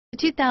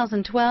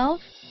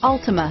2012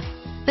 Altima.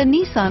 The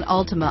Nissan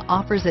Altima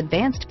offers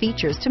advanced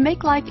features to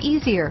make life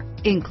easier,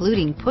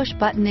 including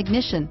push-button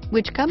ignition,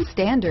 which comes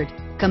standard.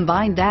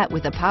 Combine that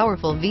with a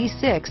powerful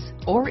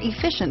V6 or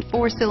efficient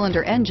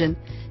 4-cylinder engine,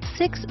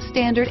 6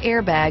 standard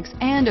airbags,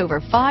 and over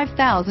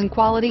 5,000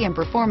 quality and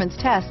performance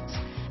tests,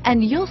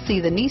 and you'll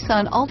see the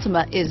Nissan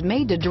Altima is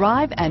made to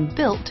drive and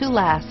built to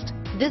last.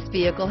 This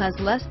vehicle has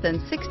less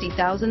than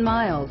 60,000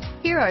 miles.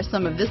 Here are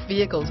some of this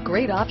vehicle's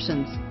great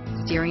options: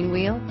 steering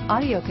wheel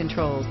audio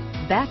controls,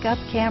 backup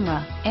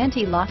camera,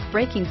 anti-lock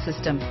braking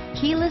system,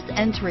 keyless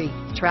entry,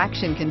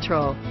 traction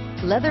control,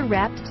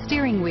 leather-wrapped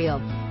steering wheel,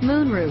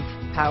 moonroof,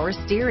 power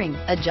steering,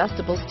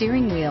 adjustable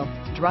steering wheel,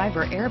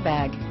 driver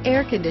airbag,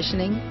 air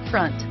conditioning,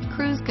 front,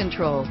 cruise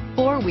control,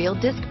 4-wheel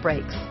disc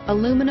brakes,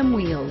 aluminum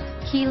wheels,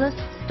 keyless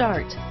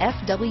start,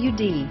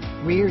 FWD,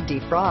 rear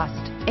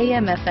defrost,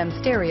 AM/FM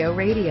stereo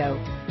radio,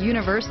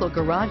 universal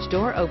garage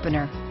door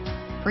opener,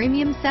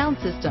 premium sound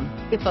system.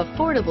 If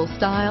affordable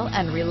style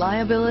and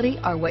reliability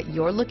are what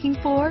you're looking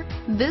for,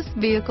 this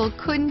vehicle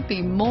couldn't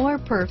be more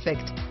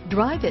perfect.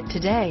 Drive it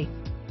today.